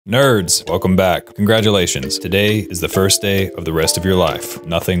Nerds, welcome back. Congratulations. Today is the first day of the rest of your life.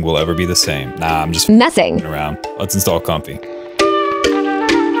 Nothing will ever be the same. Nah, I'm just messing around. Let's install Comfy.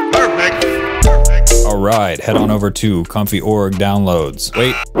 All right, head on over to ComfyUI downloads.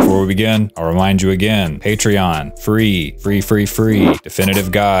 Wait, before we begin, I'll remind you again, Patreon, free,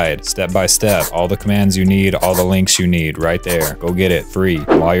 definitive guide, step by step, all the commands you need, all the links you need right there. Go get it, free.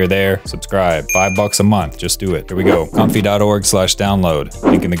 While you're there, subscribe, $5 a month, just do it. Here we go, comfy.org/download,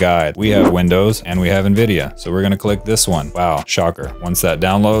 link in the guide. We have Windows and we have NVIDIA, so we're gonna click this one. Wow, shocker. Once that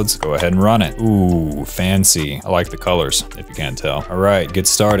downloads, go ahead and run it. Ooh, fancy. I like the colors, if you can't tell. All right, get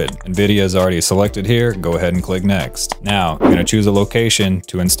started. NVIDIA is already selected here. Go ahead and click next. Now, you're gonna choose a location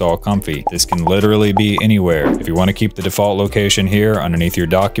to install Comfy. This can literally be anywhere. If you wanna keep the default location here underneath your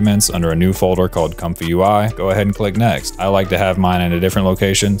documents under a new folder called ComfyUI, go ahead and click next. I like to have mine in a different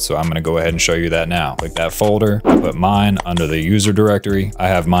location, so I'm gonna go ahead and show you that now. Click that folder, I put mine under the user directory. I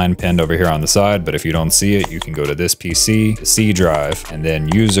have mine pinned over here on the side, but if you don't see it, you can go to this PC, the C drive, and then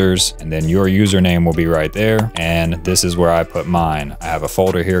users, and then your username will be right there. And this is where I put mine. I have a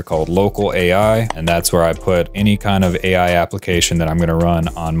folder here called local AI, and that's where I put any kind of AI application that I'm gonna run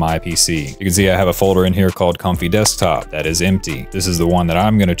on my PC. You can see I have a folder in here called Comfy Desktop that is empty. This is the one that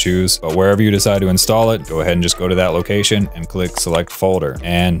I'm gonna choose, but wherever you decide to install it, go ahead and just go to that location and click select folder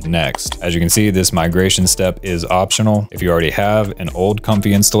and next. As you can see, this migration step is optional. If you already have an old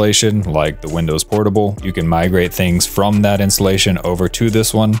Comfy installation, like the Windows Portable, you can migrate things from that installation over to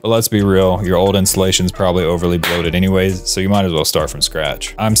this one. But let's be real, your old installation is probably overly bloated anyways, so you might as well start from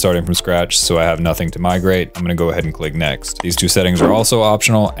scratch. I'm starting from scratch, so I have nothing to migrate. I'm gonna go ahead and click next. These two settings are also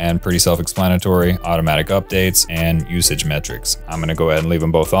optional and pretty self-explanatory: automatic updates and usage metrics. I'm gonna go ahead and leave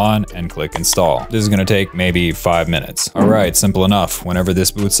them both on and click install. This is gonna take maybe 5 minutes. All right, simple enough. Whenever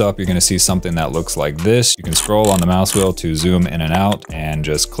this boots up, you're gonna see something that looks like this. You can scroll on the mouse wheel to zoom in and out and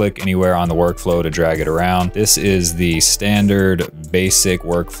just click anywhere on the workflow to drag it around. This is the standard basic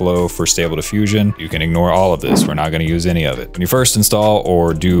workflow for Stable Diffusion. You can ignore all of this. We're not gonna use any of it. When you first install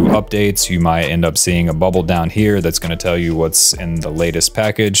or do updates, you might end up seeing a bubble down here that's going to tell you what's in the latest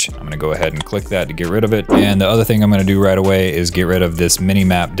package. I'm going to go ahead and click that to get rid of it. And the other thing I'm going to do right away is get rid of this mini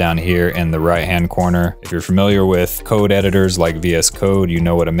map down here in the right hand corner. If you're familiar with code editors like VS Code, you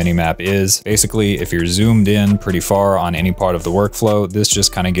know what a mini map is. Basically, if you're zoomed in pretty far on any part of the workflow, this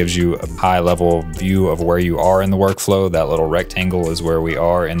just kind of gives you a high level view of where you are in the workflow. That little rectangle is where we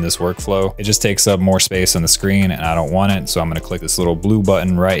are in this workflow. It just takes up more space on the screen and I don't want it. So I'm going to click this little blue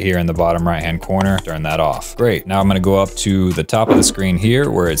button right here in the bottom right hand corner, turn that off. Great. Now I'm going to go up to the top of the screen here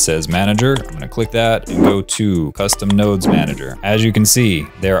where it says manager. I'm going to click that and go to custom nodes manager. As you can see,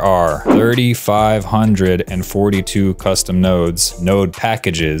 there are 3,542 custom nodes, node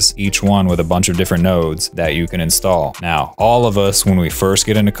packages, each one with a bunch of different nodes that you can install. Now, all of us, when we first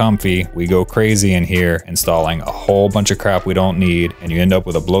get into Comfy, we go crazy in here installing a whole bunch of crap we don't need, and you end up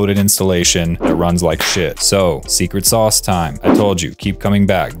with a bloated installation that runs like shit. So, secret sauce time. I told you, keep coming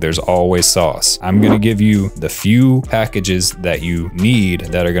back. There's always sauce. I'm going to give you the few packages that you need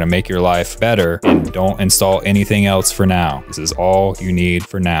that are going to make your life better, and don't install anything else for now. This is all you need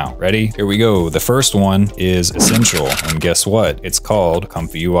for now. Ready? Here we go. The first one is Essential, and guess what? It's called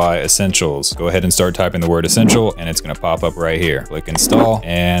ComfyUI Essentials. Go ahead and start typing the word Essential and it's going to pop up right here. Click install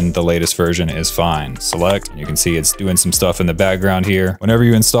and the latest version is fine. Select, and you can see it's doing some stuff in the background here. Whenever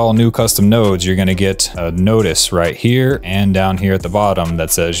you install new custom nodes, you're going to get a notice right here and down here at the bottom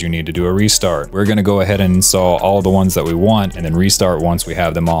that says you need to do a restart. We're going to go ahead and install all the ones that we want and then restart once we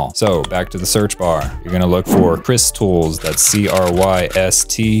have them all. So back to the search bar, you're going to look for Cryst Tools. That's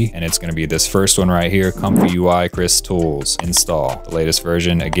CRYST, and it's going to be this first one right here, ComfyUI Cryst Tools. Install. The latest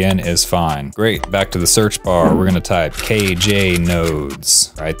version again is fine. Great. Back to the search bar, we're going to type KJ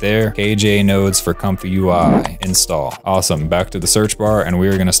nodes right there. KJ nodes for ComfyUI. Install. Awesome. Back to the search bar, and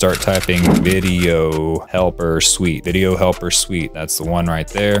we're going to start typing Video Helper Suite. Video Helper Suite. That's the one right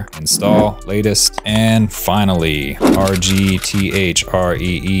there. Install. Latest. And finally, RGTHREE.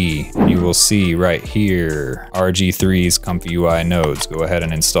 And you will see right here, RG3's ComfyUI nodes. Go ahead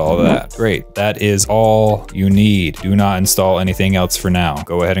and install that. Great. That is all you need. Do not install anything else for now.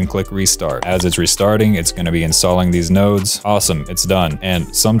 Go ahead and click restart. As it's restarting, it's going to be installing these nodes. Awesome. It's done.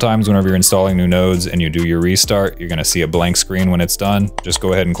 And sometimes whenever you're installing new nodes and you do your restart, you're going to see a blank screen when it's done. Just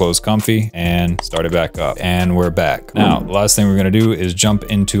go ahead and close Comfy and start it back up. And we're back. Now, the last thing we're going to do is jump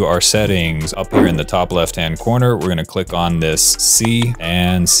into our settings. Up here in the top left hand corner, we're going to click on this C ID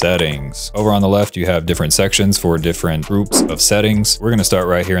and settings. Over on the left, you have different sections for different groups of settings. We're gonna start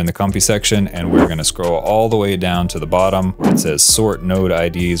right here in the Comfy section, and we're gonna scroll all the way down to the bottom where it says sort node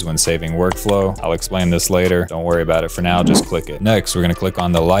IDs when saving workflow. I'll explain this later. Don't worry about it for now, just click it. Next, we're gonna click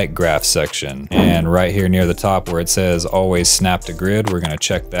on the light graph section. And right here near the top where it says always snap to grid, we're gonna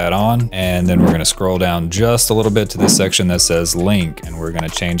check that on. And then we're gonna scroll down just a little bit to this section that says link, and we're gonna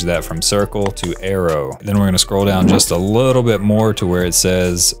change that from circle to arrow. Then we're gonna scroll down just a little bit more to where it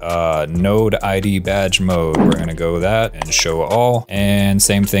says node ID badge mode. We're gonna go that and show all. And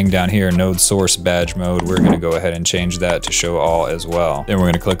same thing down here, node source badge mode. We're gonna go ahead and change that to show all as well. Then we're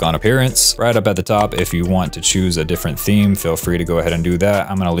gonna click on appearance. Right up at the top, if you want to choose a different theme, feel free to go ahead and do that.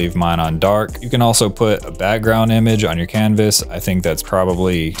 I'm gonna leave mine on dark. You can also put a background image on your canvas. I think that's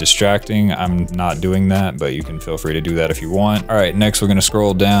probably distracting. I'm not doing that, but you can feel free to do that if you want. All right, next we're gonna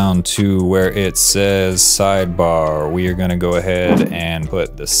scroll down to where it says sidebar. We are gonna go ahead and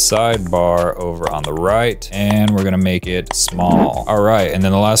put the sidebar over on the right, and we're gonna make it small. All right, and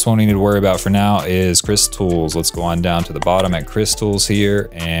then the last one we need to worry about for now is Chris Tools. Let's go on down to the bottom at Chris Tools here,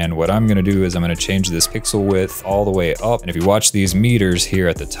 and what I'm gonna do is I'm gonna change this pixel width all the way up. And if you watch these meters here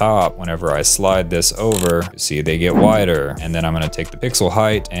at the top, whenever I slide this over, you see they get wider. And then I'm gonna take the pixel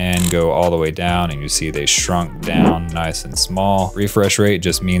height and go all the way down, and you see they shrunk down nice and small. Refresh rate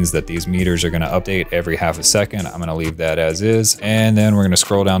just means that these meters are gonna update every half a second. I'm gonna leave that as is. And then we're gonna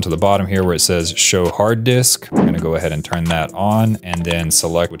scroll down to the bottom here where it says show hard disk. We're gonna go ahead and turn that on, and then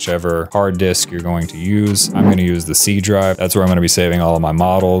select whichever hard disk you're going to use. I'm gonna use the C drive. That's where I'm gonna be saving all of my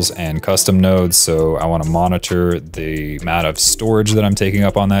models and custom nodes. So I wanna monitor the amount of storage that I'm taking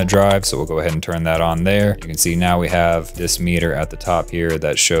up on that drive. So we'll go ahead and turn that on there. You can see now we have this meter at the top here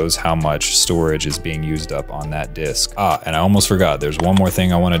that shows how much storage is being used up on that disk. And I almost forgot, there's one more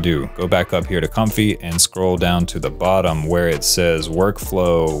thing I wanna do. Go back up here to Comfy and scroll down to the bottom where it says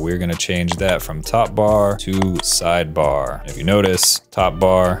workflow. We're gonna change that from top bar to sidebar. If you notice, top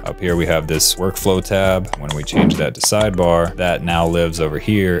bar, up here we have this workflow tab. When we change that to sidebar, that now lives over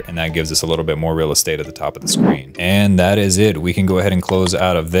here, and that gives us a little bit more real estate at the top of the screen. And that is it. We can go ahead and close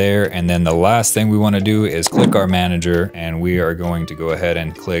out of there. And then the last thing we want to do is click our manager, and we are going to go ahead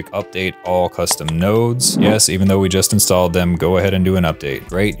and click update all custom nodes. Yes, even though we just installed them, go ahead and do an update.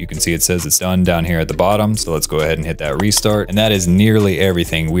 Great. You can see it says it's done down here at the bottom. So let's go ahead and hit that restart. And that is nearly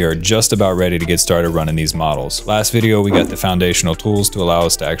everything. We are just about ready to get started running these models. Last video, we got the foundational tools to allow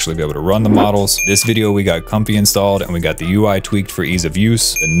us to actually be able to run the models. This video, we got Comfy installed, and we got the UI tweaked for ease of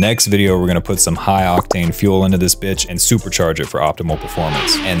use. The next video, we're going to put some high octane fuel into this bitch and supercharge it for optimal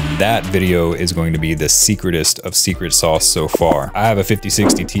performance. And that video is going to be the secretest of secret sauce so far. I have a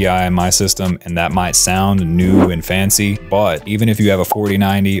 5060 Ti in my system, and that might sound new and fancy, but even if you have a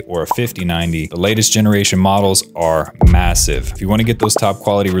 4090 or a 5090, the latest generation models are massive. If you want to get those top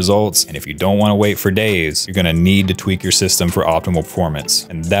quality results, and if you don't want to wait for days, you're going to need to tweak your system for optimal performance.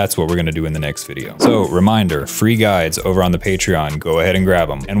 And that's what we're going to do in the next video. So reminder, free guides over on the Patreon. Go ahead and grab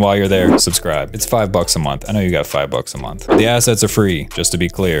them. And while you're there, subscribe. It's $5 a month. I know you got $5 a month. The assets are free, just to be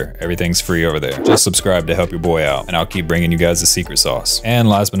clear. Everything's free over there. Just subscribe to help your boy out, and I'll keep bringing you guys the secret sauce. And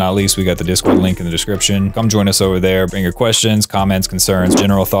last but not least, we got the Discord link in the description. Come join us over there. Bring your questions, comments, concerns,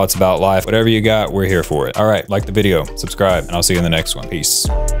 general thoughts about life. Whatever you got, we're here for it. All right, like the video, subscribe, and I'll see you in the next one. Peace.